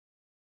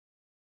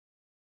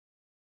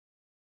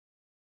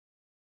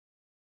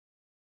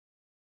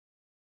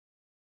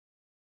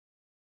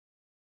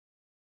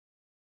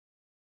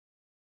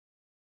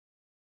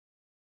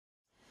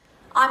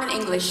I'm an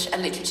English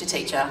and literature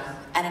teacher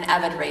and an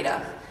avid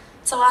reader,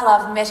 so I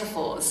love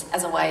metaphors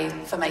as a way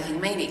for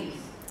making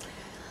meaning.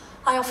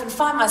 I often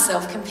find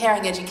myself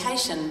comparing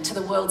education to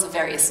the worlds of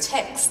various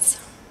texts.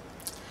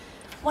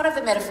 One of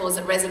the metaphors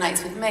that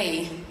resonates with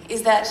me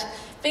is that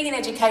being in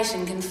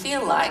education can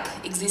feel like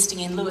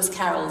existing in Lewis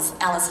Carroll's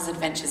Alice's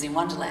Adventures in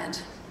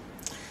Wonderland,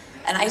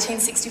 an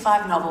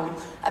 1865 novel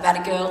about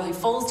a girl who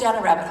falls down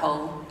a rabbit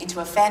hole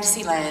into a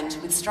fantasy land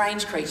with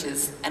strange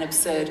creatures and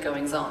absurd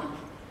goings-on.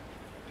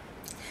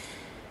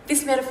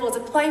 This metaphor is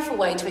a playful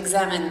way to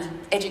examine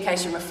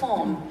education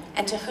reform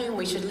and to whom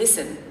we should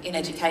listen in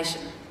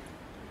education.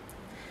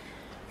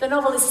 The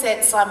novel is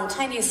set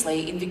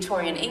simultaneously in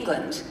Victorian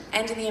England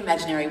and in the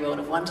imaginary world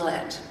of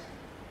Wonderland.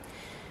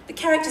 The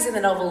characters in the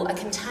novel are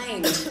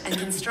contained and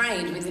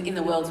constrained within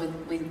the worlds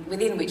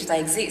within which they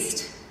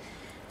exist.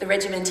 The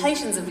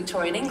regimentations of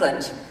Victorian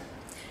England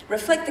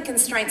reflect the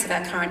constraints of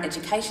our current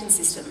education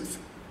systems.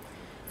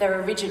 There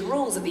are rigid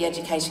rules of the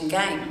education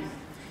game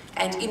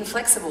and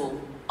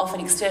inflexible, often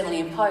externally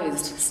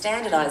imposed,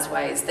 standardised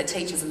ways that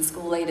teachers and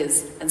school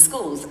leaders and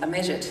schools are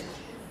measured.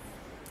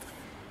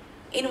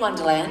 In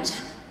Wonderland,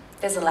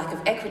 there's a lack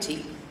of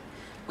equity,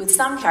 with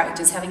some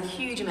characters having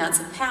huge amounts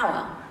of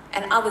power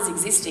and others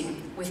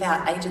existing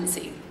without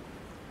agency.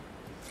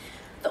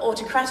 The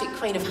autocratic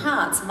Queen of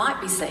Hearts might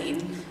be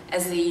seen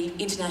as the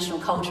international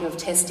culture of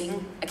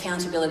testing,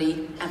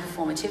 accountability and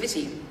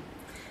performativity.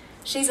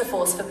 She's a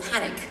force for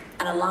panic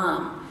and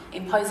alarm,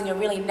 imposing a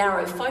really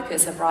narrow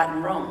focus of right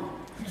and wrong.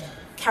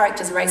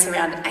 Characters race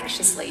around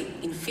anxiously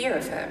in fear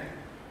of her.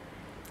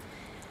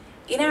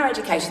 In our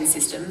education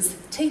systems,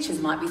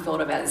 teachers might be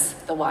thought of as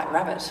the white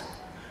rabbit,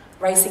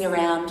 racing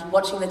around,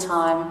 watching the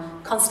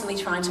time, constantly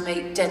trying to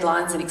meet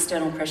deadlines and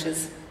external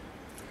pressures,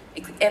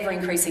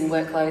 ever-increasing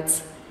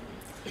workloads.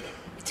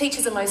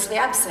 Teachers are mostly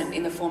absent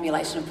in the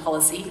formulation of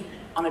policy,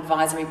 on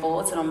advisory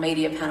boards and on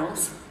media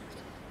panels.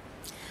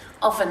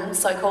 Often,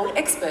 so-called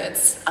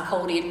experts are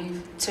called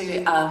in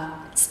to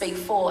speak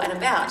for and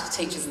about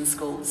teachers and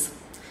schools.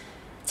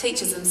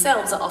 Teachers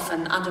themselves are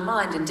often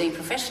undermined and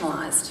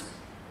deprofessionalised.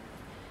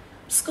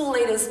 School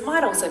leaders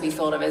might also be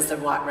thought of as the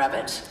white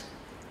rabbit,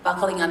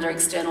 buckling under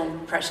external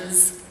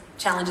pressures,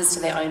 challenges to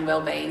their own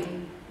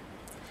well-being.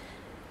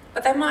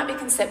 But they might be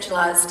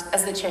conceptualised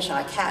as the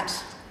Cheshire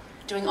cat,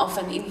 doing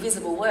often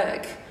invisible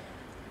work,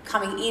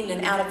 coming in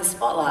and out of the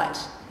spotlight,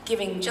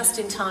 giving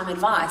just-in-time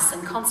advice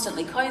and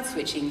constantly code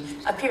switching,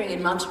 appearing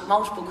in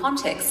multiple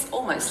contexts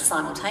almost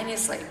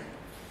simultaneously.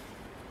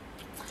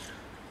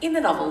 In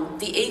the novel,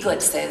 the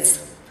eaglet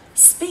says,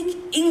 "Speak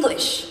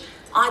English.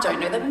 I don't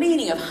know the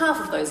meaning of half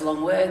of those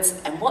long words,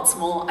 and what's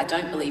more, I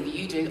don't believe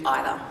you do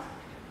either."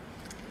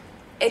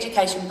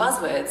 Education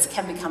buzzwords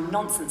can become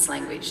nonsense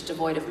language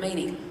devoid of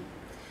meaning.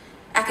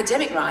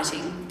 Academic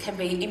writing can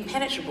be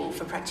impenetrable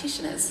for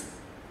practitioners.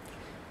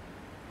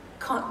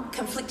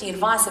 Conflicting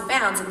advice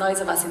abounds, and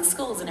those of us in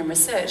schools and in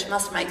research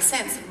must make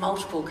sense of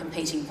multiple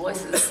competing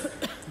voices.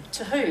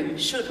 To whom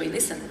should we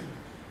listen?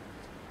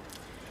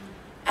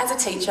 As a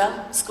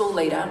teacher, school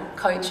leader,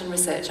 coach and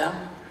researcher,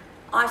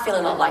 I feel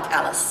a lot like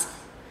Alice,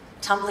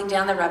 tumbling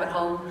down the rabbit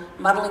hole,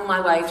 muddling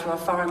my way through a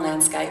foreign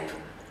landscape,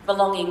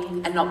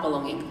 belonging and not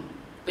belonging,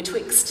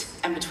 betwixt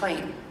and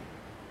between.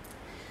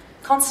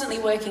 Constantly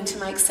working to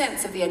make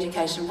sense of the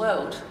education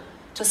world,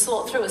 to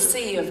sort through a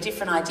sea of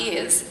different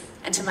ideas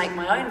and to make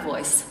my own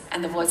voice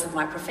and the voice of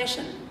my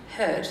profession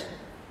heard.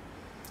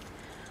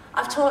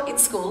 I've taught in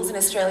schools in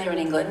Australia and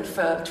England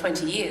for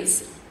 20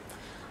 years.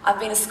 I've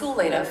been a school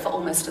leader for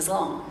almost as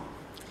long.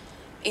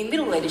 In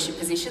middle leadership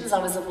positions, I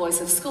was the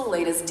voice of school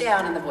leaders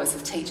down and the voice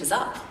of teachers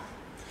up.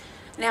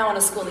 Now on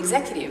a school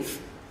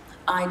executive,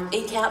 I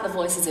eke out the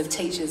voices of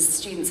teachers,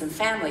 students and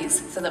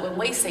families so that when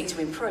we seek to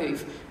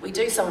improve, we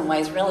do so in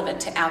ways relevant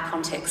to our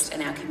context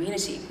and our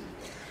community.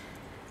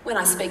 When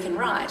I speak and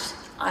write,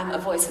 I'm a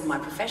voice of my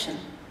profession.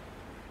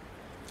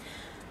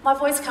 My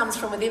voice comes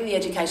from within the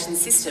education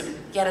system,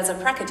 yet as a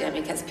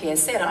pracademic, as Pierre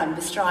said, I'm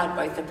bestride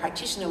both the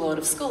practitioner world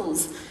of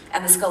schools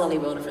and the scholarly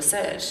world of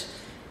research,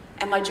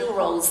 and my dual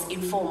roles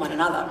inform one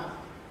another.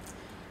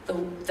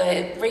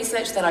 The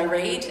research that I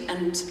read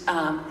and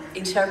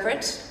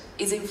interpret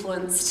is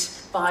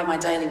influenced by my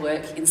daily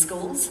work in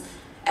schools,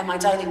 and my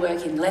daily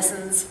work in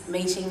lessons,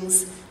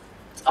 meetings,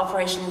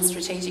 operational and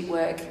strategic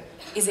work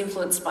is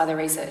influenced by the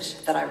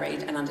research that I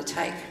read and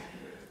undertake.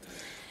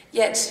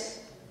 Yet,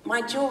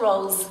 my dual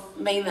roles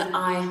mean that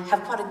I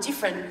have quite a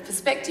different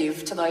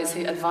perspective to those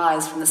who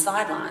advise from the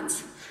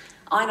sidelines.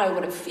 I know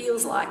what it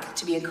feels like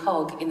to be a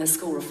cog in the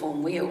school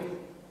reform wheel.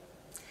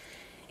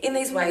 In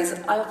these ways,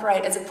 I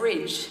operate as a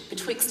bridge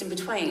betwixt and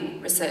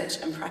between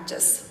research and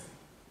practice.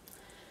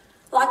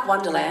 Like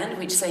Wonderland,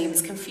 which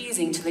seems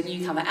confusing to the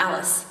newcomer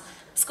Alice,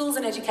 schools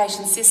and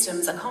education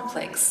systems are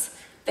complex.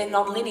 They're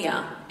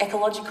non-linear,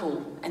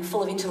 ecological, and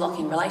full of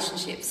interlocking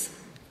relationships.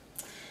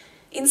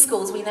 In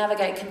schools, we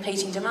navigate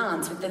competing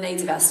demands with the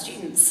needs of our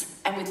students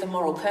and with the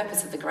moral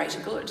purpose of the greater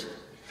good.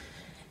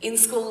 In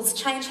schools,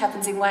 change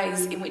happens in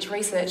ways in which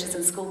researchers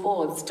and school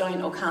boards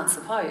don't or can't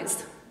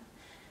suppose.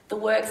 The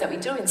work that we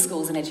do in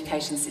schools and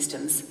education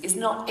systems is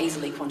not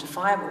easily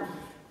quantifiable.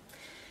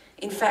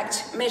 In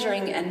fact,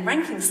 measuring and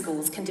ranking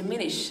schools can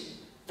diminish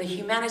the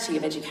humanity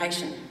of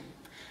education.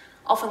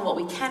 Often what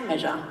we can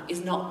measure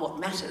is not what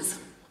matters.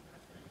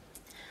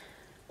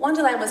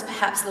 Wonderland was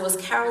perhaps Lewis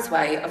Carroll's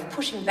way of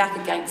pushing back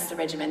against the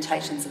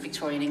regimentations of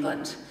Victorian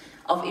England,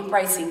 of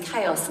embracing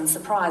chaos and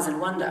surprise and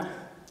wonder.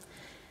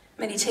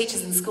 Many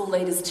teachers and school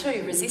leaders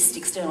too resist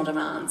external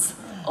demands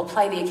or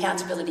play the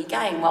accountability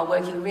game while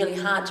working really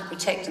hard to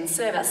protect and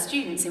serve our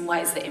students in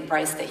ways that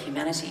embrace their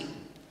humanity.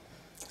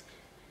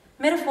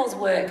 Metaphors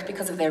work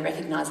because of their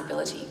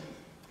recognisability.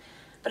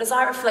 But as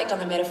I reflect on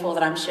the metaphor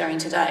that I'm sharing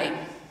today,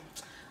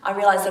 I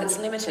realise that it's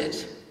limited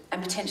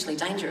and potentially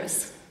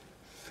dangerous.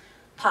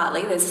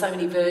 Partly, there's so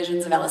many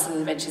versions of Alice's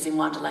Adventures in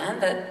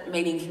Wonderland that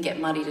meaning can get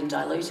muddied and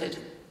diluted.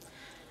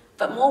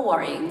 But more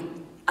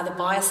worrying are the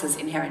biases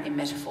inherent in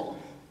metaphor.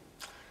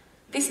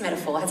 This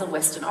metaphor has a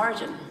Western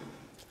origin.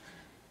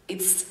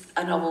 It's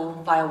a novel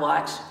by a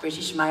white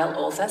British male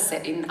author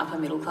set in upper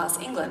middle class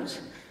England.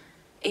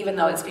 Even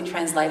though it's been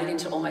translated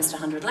into almost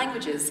 100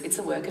 languages, it's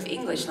a work of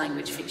English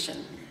language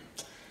fiction.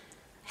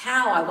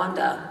 How, I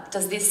wonder,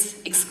 does this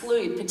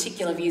exclude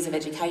particular views of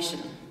education?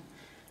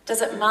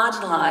 Does it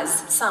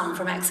marginalise some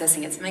from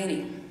accessing its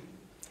meaning?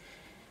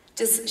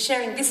 Does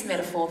sharing this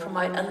metaphor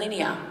promote a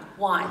linear,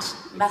 white,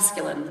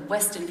 masculine,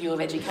 Western view of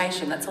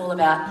education that's all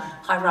about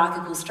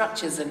hierarchical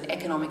structures and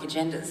economic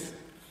agendas?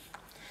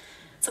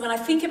 So when I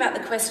think about the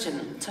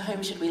question, to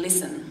whom should we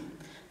listen,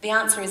 the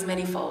answer is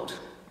manifold.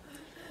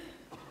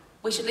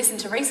 We should listen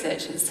to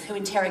researchers who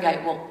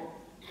interrogate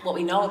what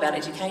we know about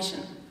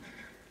education.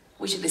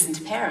 We should listen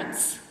to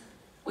parents.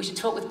 We should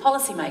talk with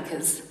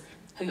policymakers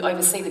who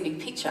oversee the big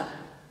picture.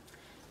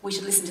 We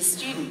should listen to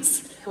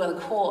students who are the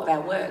core of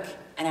our work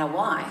and our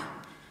why.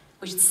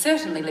 We should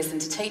certainly listen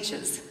to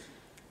teachers.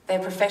 They're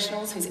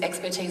professionals whose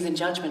expertise and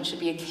judgment should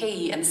be a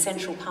key and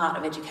central part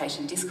of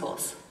education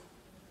discourse.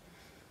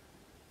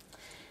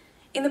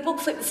 In the book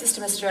Flip the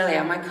System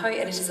Australia, my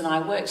co-editors and I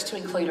worked to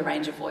include a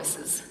range of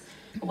voices.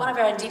 One of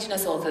our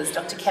Indigenous authors,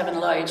 Dr. Kevin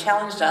Lowe,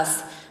 challenged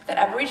us that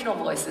Aboriginal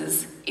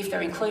voices, if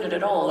they're included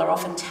at all, are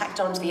often tacked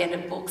onto the end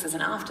of books as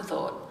an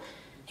afterthought.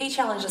 He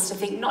challenged us to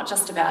think not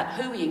just about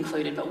who we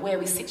included, but where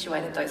we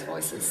situated those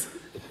voices.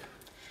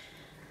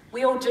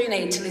 We all do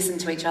need to listen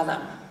to each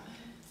other,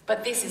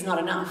 but this is not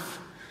enough.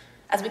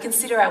 As we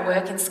consider our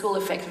work in school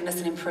effectiveness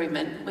and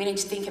improvement, we need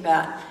to think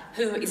about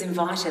who is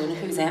invited and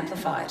who's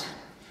amplified.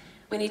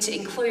 We need to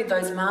include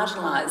those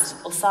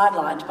marginalised or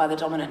sidelined by the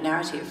dominant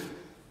narrative.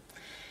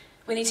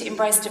 We need to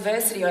embrace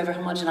diversity over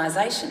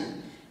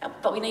homogenisation,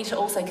 but we need to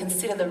also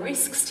consider the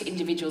risks to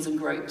individuals and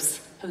groups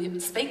who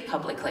speak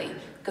publicly,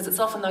 because it's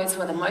often those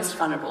who are the most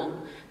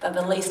vulnerable that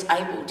are the least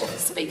able to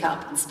speak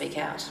up and speak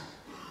out.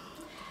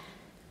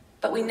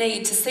 But we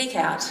need to seek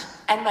out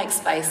and make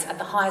space at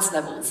the highest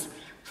levels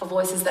for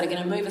voices that are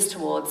going to move us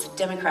towards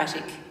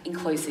democratic,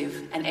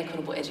 inclusive and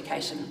equitable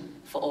education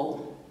for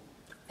all.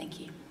 Thank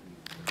you.